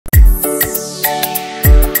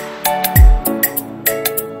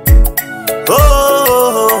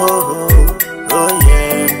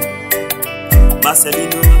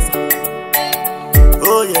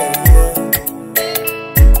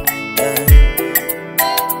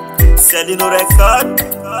Marcelino record.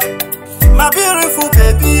 My beautiful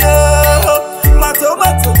baby, oh, my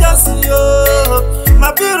tomato just yo.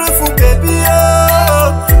 My beautiful baby,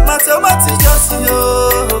 oh, my tomato just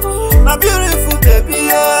yo. My beautiful baby,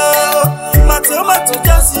 oh, my tomato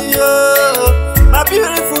just yo. My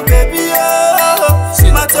beautiful baby,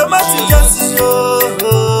 oh, my tomato just yo.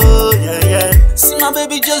 Yeah, yeah. See my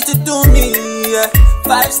baby just to do me, yeah.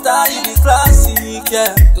 5-star, you the classic,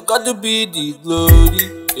 yeah. To God to be the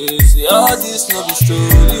glory. Yeah, see all this no be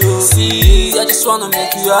story, oh. See, I just wanna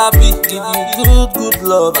make you happy, give you good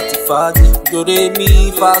love at the party. Do re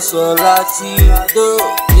mi fa sol la ti do,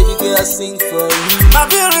 baby girl sing for you. My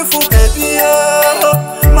beautiful baby,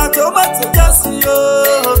 oh, my tomato just yo.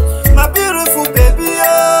 My beautiful baby,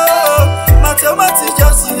 oh, my tomato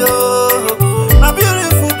just yo. My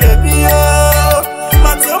beautiful baby, oh,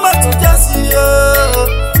 my tomato just yo.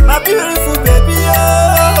 My beautiful baby,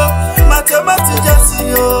 oh, my tomato just yo.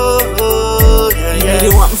 Yeah, yeah.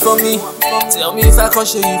 You want for me? Tell me if I can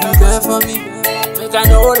show you be there for me. Make I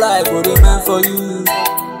know like what they meant for you.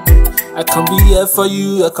 I can be here for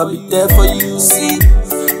you, I can be there for you. See,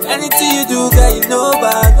 anything you do, girl, you know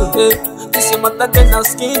about it. This is my target now,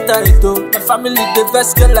 skin tight, though. My family, the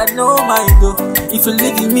best girl, I know mine, though. If you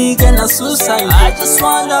leave me, girl, I'm suicide. I just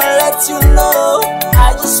wanna let you know.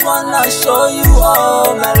 I just wanna show you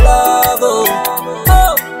all my love, oh.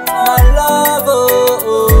 Oh, my love, oh,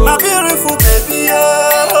 oh. My beautiful baby,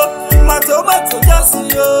 oh, my tomato just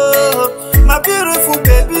yo. My beautiful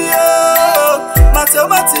baby, oh, my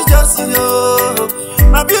tomato just yo.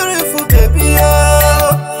 My beautiful baby,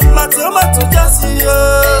 oh, my tomato just yo.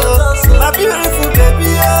 My beautiful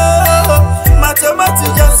baby, oh, my tomato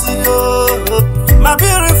just yo. My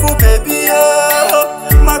beautiful baby, oh,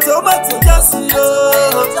 my tomato just yo.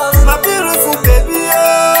 My beautiful baby,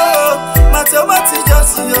 oh, my tomato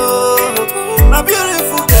just yo. My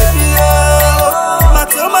beautiful baby, oh, my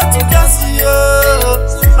tomato just yo.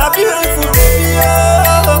 My beautiful baby,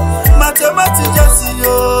 oh, my tomato just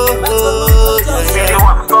yo. You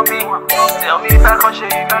want for me? Tell me if I can show you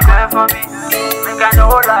be there for me. Think I know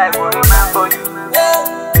like what you meant for you.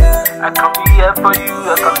 I can be here for you,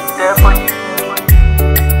 I can be there for you.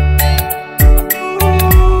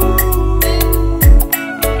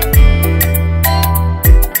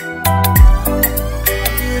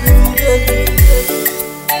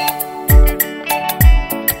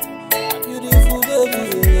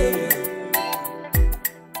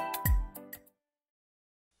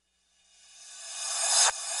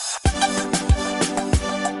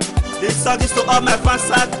 This song is to all my fans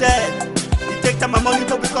out there. You take time and money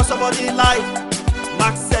to become somebody in life.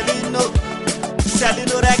 Marcelino,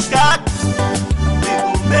 Marcelino record. We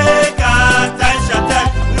go make a time shatter.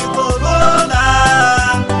 We go roll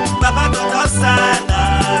on. Baba go just sign a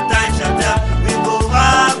time shatter. We go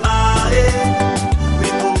hammer it. We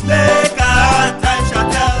go make a time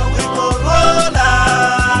shatter. We go roll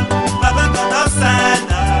on. Baba go just sign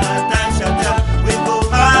a time shatter. We go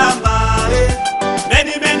hammer it.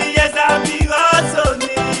 Many years I've been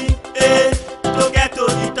hustling, to get to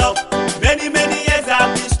the top. Many years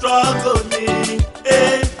I've been struggling,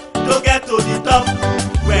 to get to the top.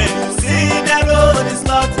 When you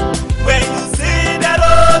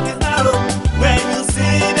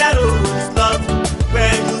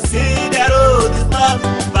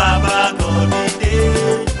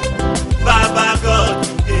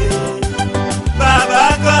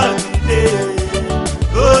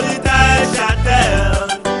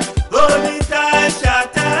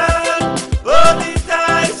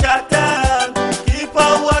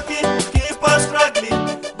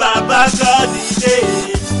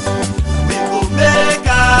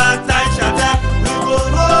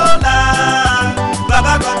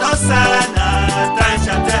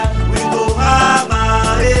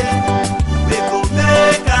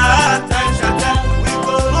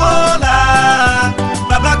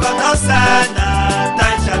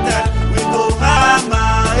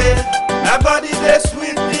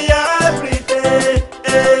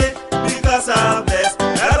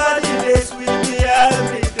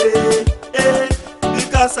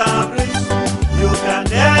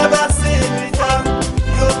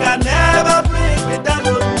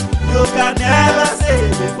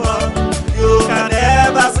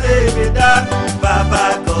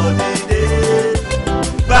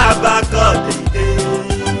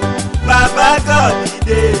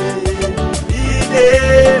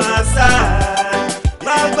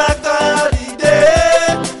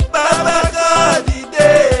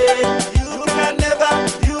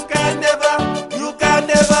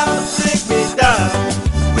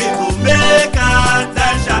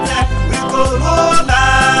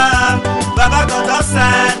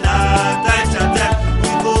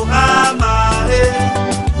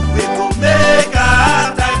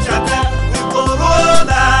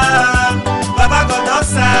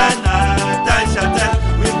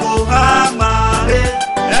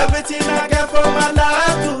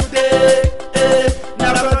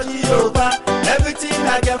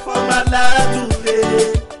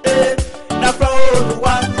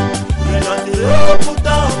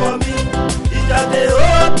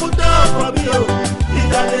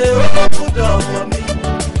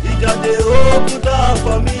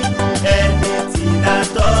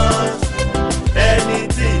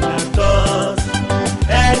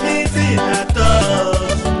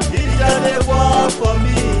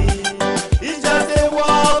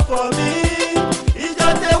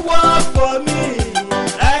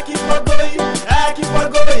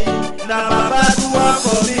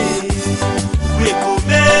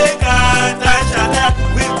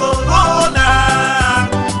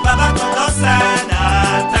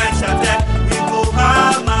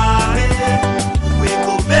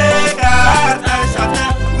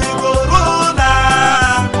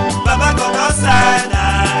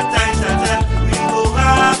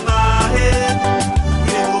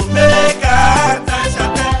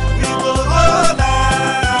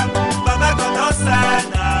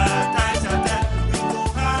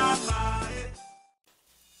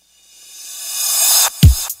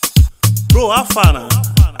Bro, how far now?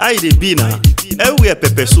 How you dey be now? Everywhere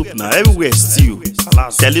pepper soup now, everywhere stew.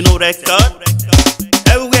 Marcelino record.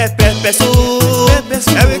 Everywhere pepper soup,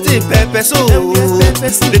 everything pepper soup.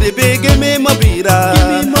 They big give me my bira.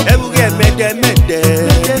 Everywhere mede.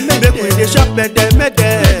 Make we dey shop mede.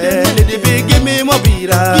 They big give me my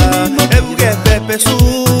bira. Everywhere pepper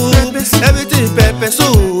soup, everything pepper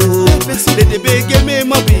soup. They big give me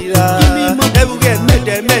my bira. Everywhere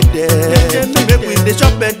mede. Make we dey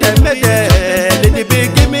shop mede. They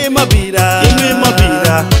big give me my bira. Give me my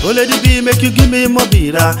bira. Oh lady B, make you give me my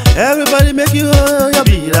bira. Everybody make you hold your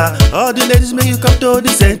bira. All the ladies make you come to the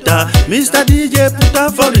center. Mr. DJ put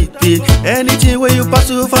on for repeat. Anything where you pass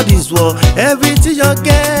through for this world, everything you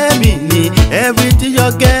get me, everything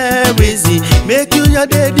you get easy. Make you your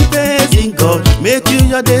day depends in God. Make you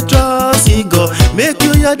your day trust in God. Make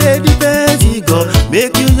you your day depends in God.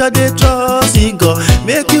 Make you your day trust in God.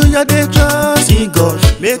 Make you your day trust in God.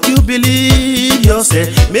 Make you believe yourself.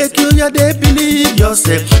 Make you your day believe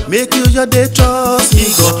yourself. Make you your day trust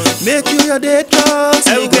in God. Make you your day trust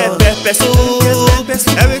in God. Pepper soup,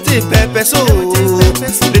 everything pepper soup.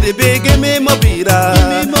 They big give me my bira.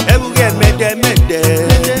 Everywhere mede.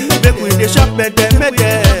 Make we dey shop mede.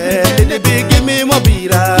 They big give me my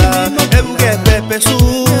bira. Everywhere pepper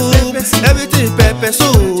soup, everything pepper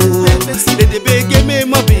soup. They big give me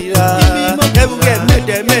my bira. Everywhere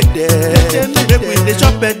mede. Make we dey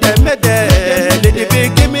shop mede. They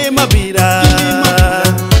big give me my bira.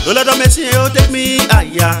 No let them messy, oh take me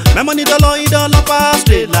higher. My money dollar pass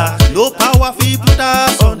trailer. No power fi put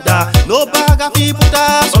us under. No bag fi put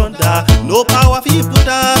us under. No power fi put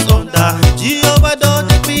us under. Jehovah don't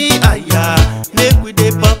take me higher. Make we dey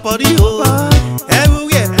popori oh.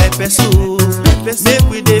 Everywhere pepper soup. Make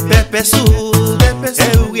we dey pepper soup.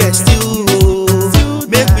 Everywhere stew.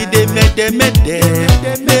 Make we dey mede.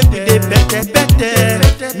 Make we dey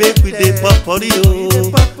pete. Make we dey popori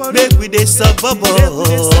oh. Make we dey suburb.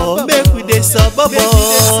 Make we dey suburb.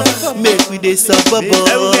 Make we dey suburb.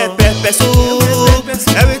 Everywhere pepper soup,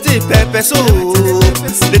 everything pepper soup.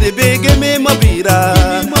 They big give me my bira.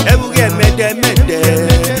 Everywhere mede.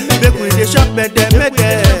 Make we dey shop mede.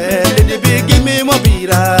 They big give me my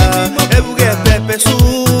bira. Everywhere pepper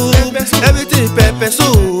soup, everything pepper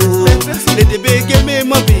soup. They big give me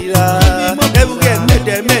my bira. Everywhere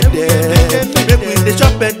mede. Make we dey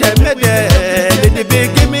shop mede. They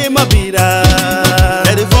big give me my bira.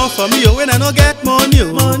 Let it fall for me when I no get money.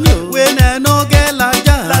 When I no get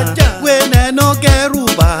laja. When I no get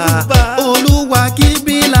ruba. Oluwa keep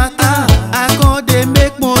me lata. I call they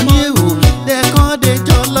make money. They call they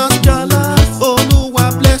jealous.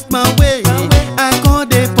 Oluwa bless my way. I call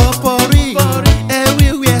they popori.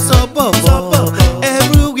 Everywhere suburb.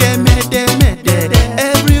 Everywhere mede.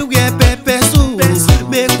 Everywhere pepper soup.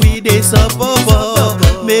 Make we dey suburb.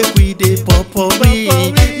 Make we dey popori.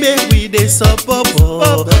 Make we dey suburb.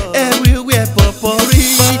 Everywhere popori.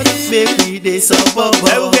 Make we dey suburb.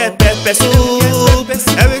 Everywhere pepper soup.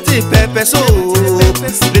 Everything pepper soup.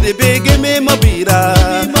 They big give me my bira.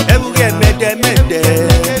 Everywhere mede.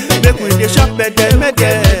 Make we dey shop mede.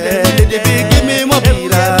 They big give me my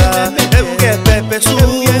bira. Everywhere pepper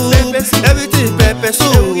soup. Everything pepper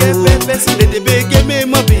soup. They big give me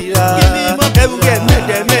my bira. Everywhere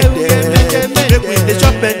mede. Make we dey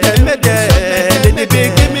shop mede. They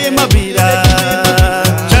big give me my bira.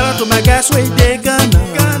 Shout out to my guys way they Ghana.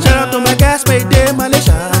 Shout out to my guys way they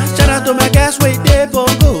Malaysia. Shout out to my guys way they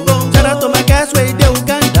Bongo. Shout out to my guys way they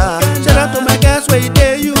Uganda. Shout out to my guys way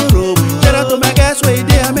they Europe. Shout out to my guys way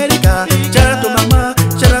they America. Shout out to mama.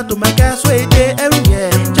 Shout out to my guys way they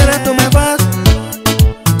everywhere. Shout out to my boss.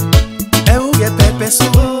 Everywhere pepper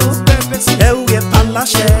soup. Everywhere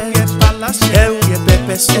palace. Everywhere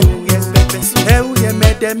pepper soup. Everywhere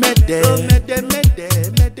mede.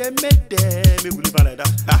 Me will live like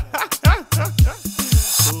that.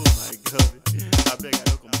 Oh my God. I beg I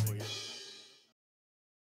don't come for you.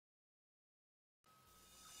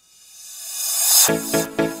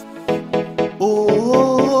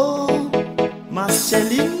 Oh,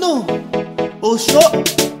 Marcelino. Oh, show.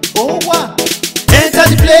 Oh, what? Enter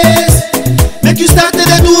the place. Make you start to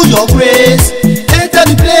do your grace. Enter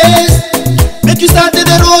the place. Make you start to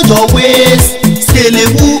roll your waist.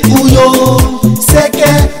 Skelewu uyo.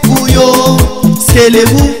 Seke uyo.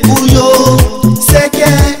 Skelewu uyo. Seke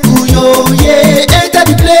uyo. Yeah. Enter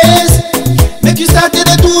the place. Make you start to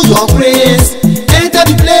do your grace. Enter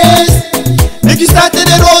the place. Make you start to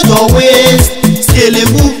roll your waist.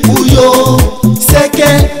 Skelewu uyo. Seke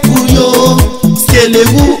uyo.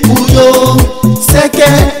 Skelewu uyo. Seke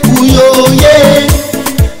uyo. Yeah.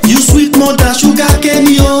 You sweet more than sugar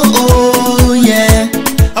cane, oh yeah.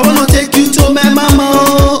 I wanna take you to my mama,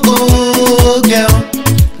 oh.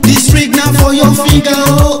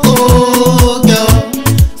 girl, oh girl.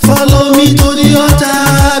 Follow me to the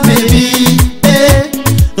altar, baby.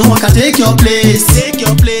 No one can take your place.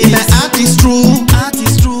 If my heart is true,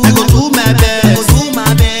 I go do my best. For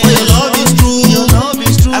your love is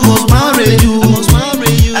true, I must marry you.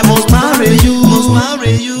 I must marry you.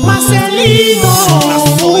 Marcelino,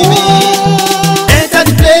 enter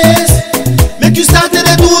the place, make you start to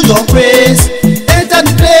do your praise. Enter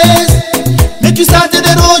the place, make you start to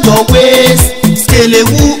know your ways. Skele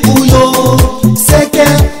wu uyo, seke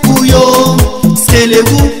uyo, skele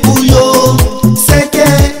wu uyo, seke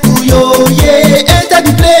uyo. Yeah, enter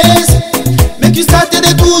the place, make you start to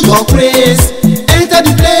do your praise. Enter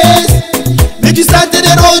the place, make you start to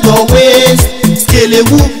know your ways. Skele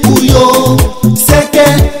wu uyo, seke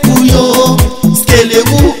uyo, skele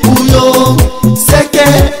wu uyo, seke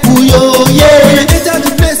uyo. Yeah, enter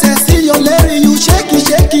the place and see your lady. You shake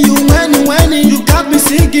it, you whining. You got me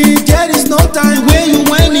singing. There is no time when you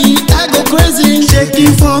whining. I go crazy. Shake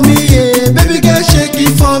it for me, yeah. Baby girl, shake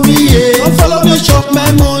it for me, yeah. Don't follow me, chop my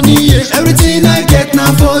money, yeah. Everything I get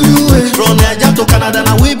now for you, yeah. From Nigeria to Canada,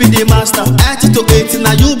 now we be the master. 80 to 80,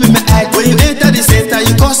 now you be my act. When you enter the center,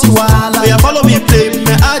 you cause you wahala. Yeah, follow me, play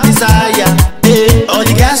my heart desire. Hey, all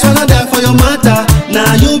the guys wanna die for your matter.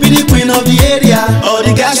 Now you be the queen of the area. All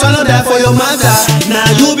the guys wanna die for your matter. Now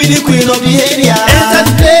you be the queen of the area. Enter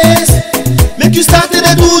the place, make you start to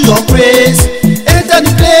do your praise. Enter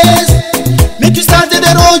the place, make you start to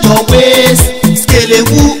know your ways. Skele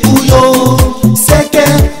wu uyo, seke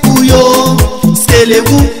uyo, skele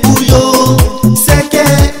wu uyo, seke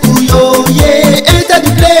uyo. Yeah, enter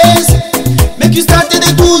the place, make you start to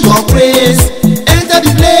do your praise. Enter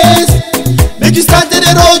the place, make you start to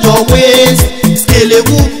know your ways. Skele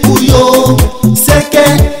wu uyo, seke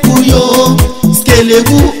uyo, skele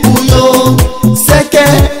wu uyo, seke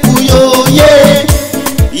uyo.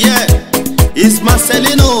 Yeah, it's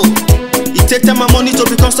Marcelino. It take time and money to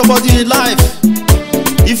become somebody in life.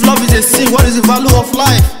 If love is a sin, what is the value of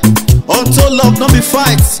life? Until love, not be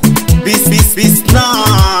fights. Peace,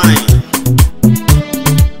 nine.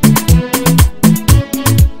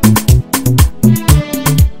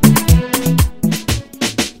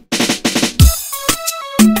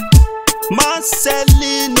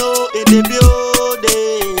 Marcelino in the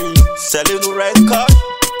building. Celino record.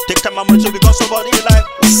 Take time and money to become somebody in life.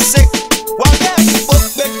 Sick. Waga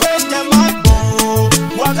ope kwenye mapo.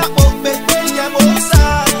 Waga ope kwenye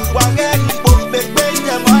mosa. Waga ope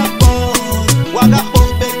kwenye mapo. Waga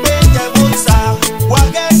ope kwenye mosa.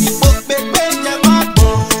 Waga ope kwenye mapo.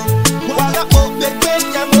 Waga ope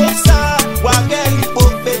kwenye mosa. Waga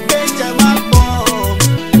ope kwenye mapo.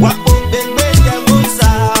 Waga ope kwenye mosa.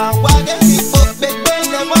 Waga ope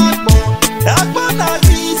kwenye mapo. Akwana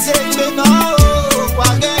vize kwenye.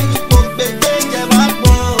 Waga ope kwenye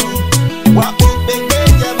mapo. Wa ope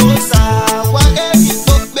kwenye mosa. Waga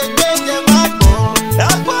ope kwenye mapo.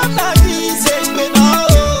 Akwana vize kwenye.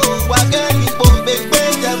 Waga ope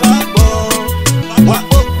kwenye mapo. Wa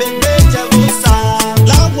ope kwenye mosa.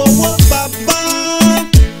 Lawo wo baba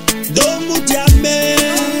domu jame.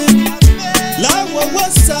 Lawo wo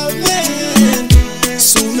same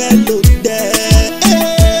sumelo de.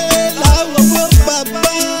 Lawo wo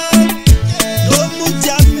baba domu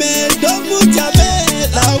jame.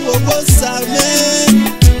 Lawo wo same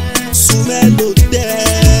sumelo de.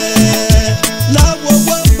 Lawo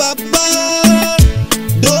wo baba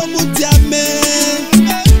domu jame.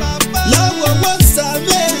 Lawo wo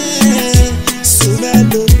same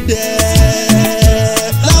sumelo de.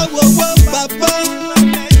 Lawo wo baba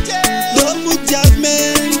domu jame.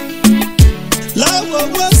 Lawo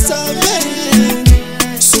wo same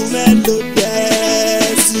sumelo de.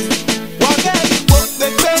 Waga ope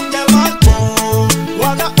kwenye mapo.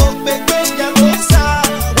 Waga ope kwenye mosa.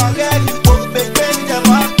 Waga ope kwenye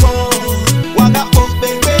mapo. Waga ope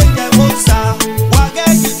kwenye mosa. Waga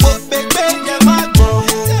ope kwenye mapo.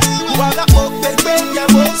 Waga ope kwenye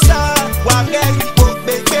mosa. Waga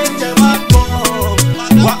ope kwenye mapo.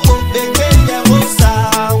 Waga ope kwenye mosa.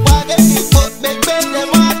 Waga ope kwenye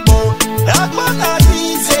mapo. Akwana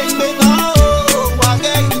vize kwenye.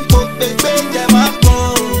 Waga ope kwenye mapo.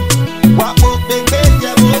 Wa ope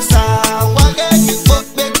kwenye mosa. Waga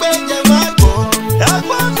ope kwenye mapo.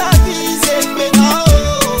 Akwana vize kwenye.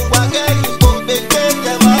 Waga ope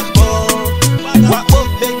kwenye mapo. Wa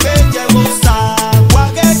ope kwenye mosa.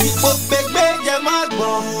 Waga ope kwenye mapo.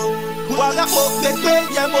 Waga ope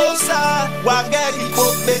kwenye mosa. Waga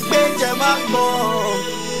ope kwenye mapo.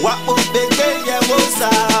 Wa ope kwenye mosa.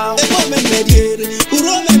 Epo me mediere,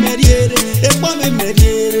 uro me mediere. Epo me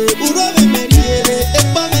mediere, uro me mediere.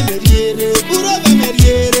 Epo me mediere, uro me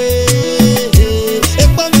mediere.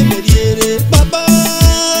 Epo me mediere, baba.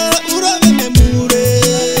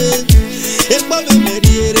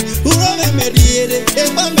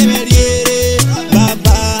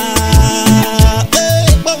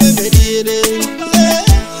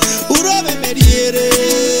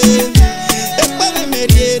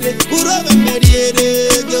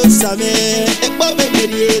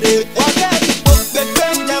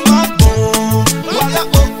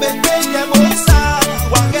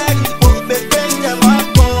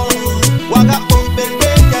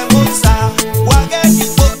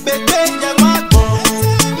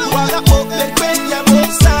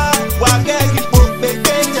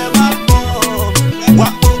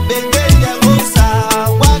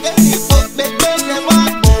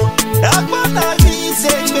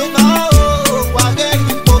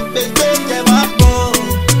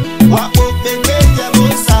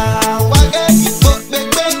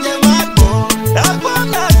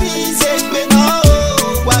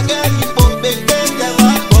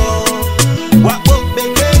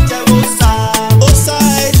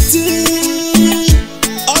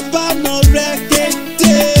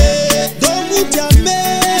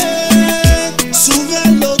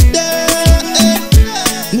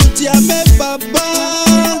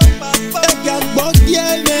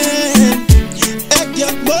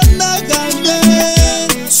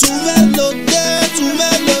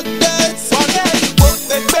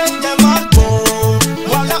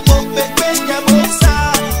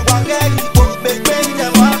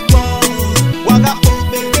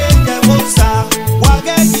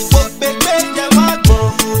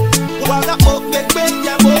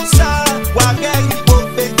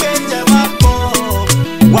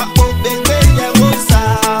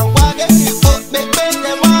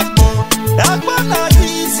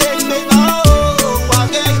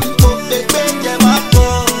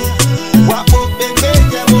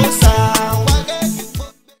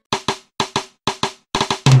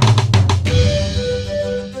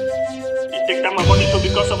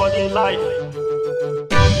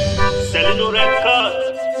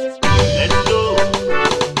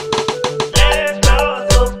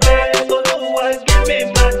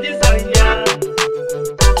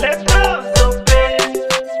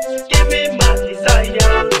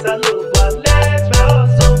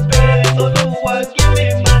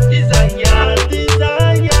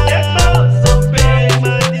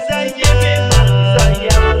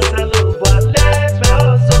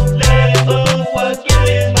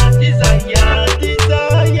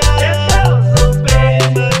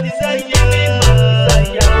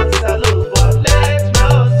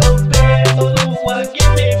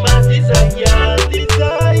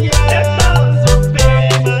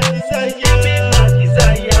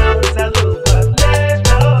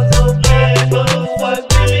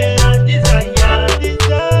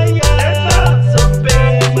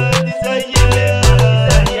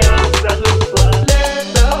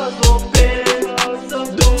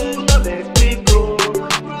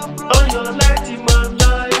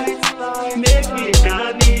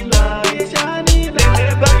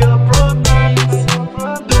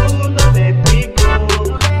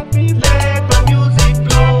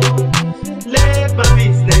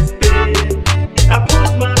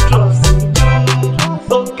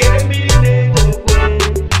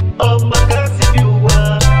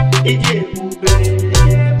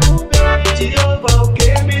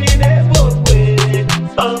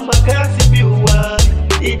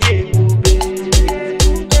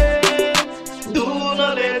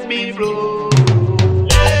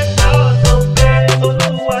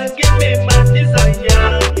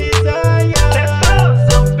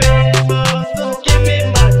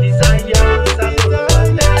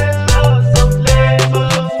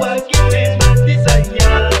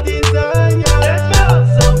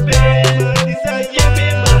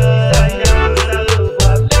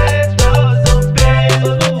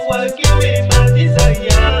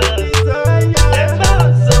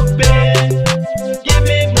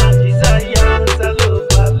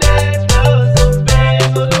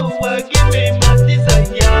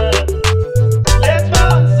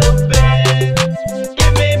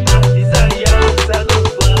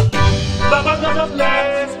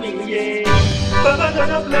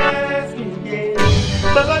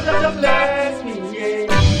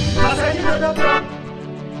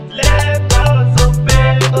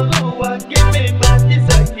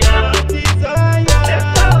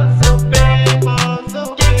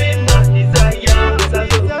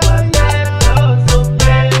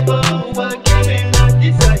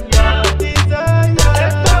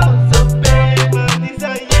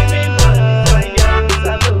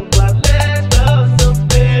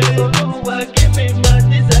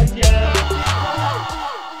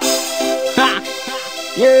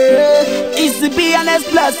 Yeah, easy be and S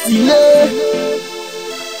plus, yeah.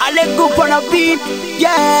 I let go on a beat,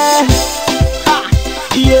 yeah. Ha,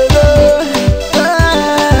 yeah.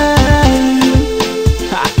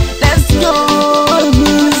 Let's go.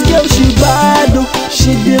 This girl, she bad, oh.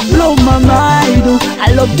 She did blow my mind, oh.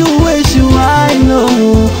 I love the way she whine,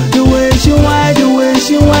 oh. The way she whine, the way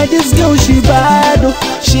she whine. This girl, she bad, oh.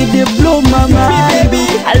 She did blow my mind,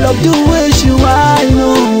 oh. I love the way she whine,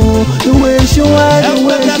 oh. The way she whine, the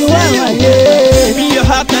way she whine, yeah. Give me your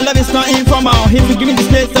heart, my love is not informal. If you give me this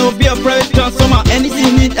place, I will be a private transformer. Anything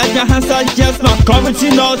you need, I can answer just now. Come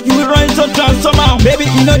between us, you will run into transformer. Baby,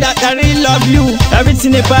 you know that I really love you.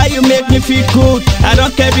 Everything about you make me feel good. I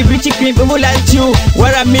don't care if you bitchy cream, people like you.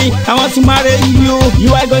 What I mean, I want to marry you.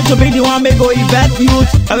 You are going to be the one, may go invite you.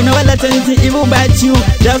 I will never let anything evil bite you.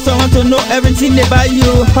 Just I want to know everything about you.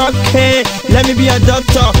 Okay, let me be a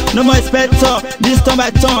doctor, no more inspector. This turn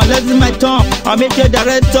by turn, let's in my tongue. I'll make you a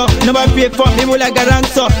director. Never pay for people like a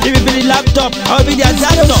ransom. If you be the laptop, I'll be the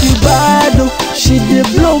adapter. She bad, oh. She did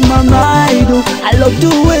blow my mind, oh. I love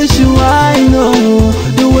the way she whine, oh.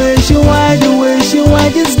 The way she whine, the way she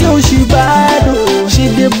whine. This girl, she bad, oh. She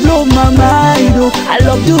did blow my mind, oh. I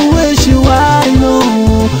love the way she whine,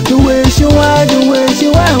 oh. The way she whine, the way she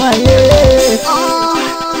whine, yeah.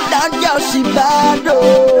 That girl, she bad,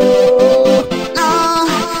 oh.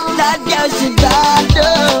 That girl, she bad,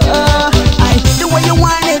 oh. The way you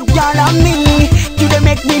whine it, girl, on me. You done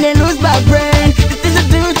make me lose my brain. This is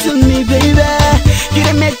do to me, baby. You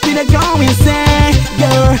done make me go insane,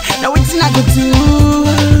 girl. Now it's not good to.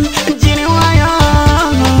 You know why?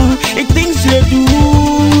 It things you do,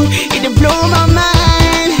 it blow my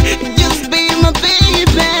mind. Just be my baby,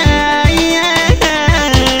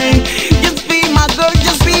 yeah. Just be my girl,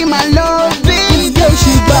 just be my love, baby. This girl,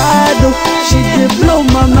 she bad, oh. She did blow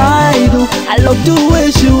my mind, oh. I love the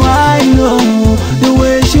way she whine, oh. The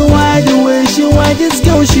way she whine, the way she whine. This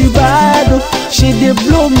girl, she bad, oh. She did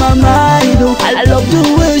blow my mind, oh. I love the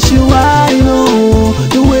way she whine, oh.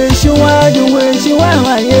 The way she whine, the way she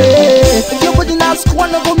whine, yeah. Your body not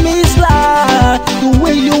one of me slide. The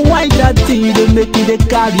way you whine that thing, they make me the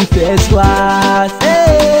carry first class.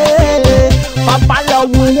 Hey, Papa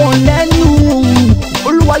love won't let you.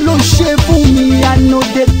 Oluwa lo ṣe fún mi, I know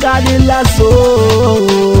they carry lasso.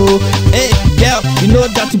 Hey, girl, you know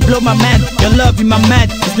that you blow my mind. Your love in my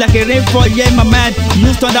mind, it's like a rainfall, yeah, in my mind. You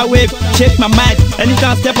used to that wave, shake my mind.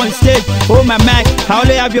 Anytime I step on the stage, hold my mic. I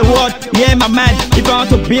only have your word, yeah, in my mind. If I want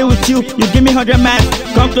to be with you, you give me 100 miles.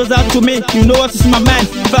 Come closer to me, you know what is in my mind.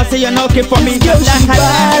 If I say you're not okay for me, girl, she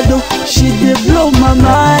bad, oh. She did blow my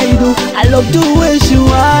mind, oh. I love the way she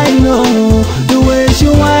whine, oh. The way she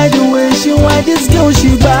whine, the way she whine. This girl,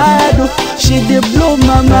 she bad, oh. She did blow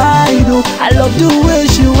my mind, oh. I love the way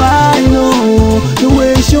she whine, oh. The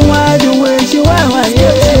way she whine, the way she whine,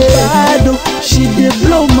 yeah. She bad, oh. She did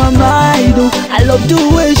blow my mind, oh. I love the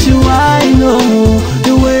way she whine, oh.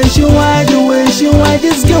 The way she whine, the way she whine.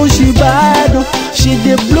 This girl, she bad, oh. She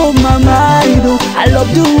did blow my mind, oh. I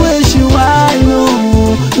love the way she whine,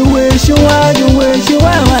 oh. The way she whine, the way she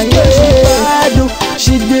whine, yeah. She bad, oh.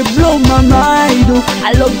 She did blow my mind, oh.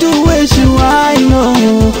 I love the way she whine,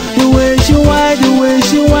 oh. The way she whine, the way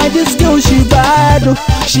she whine. This girl, she bad, oh.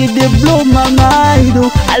 She did blow my mind, oh.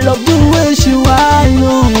 I love the way she whine,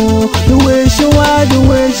 oh. The way she whine, the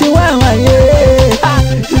way she whine, yeah. Ha,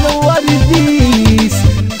 you know what it is?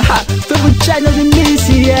 Ha, favorite channel in this,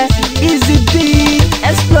 yeah. Easy B,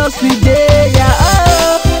 S plus we there, yeah.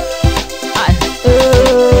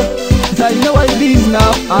 Oh, now you know what it is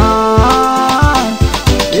now.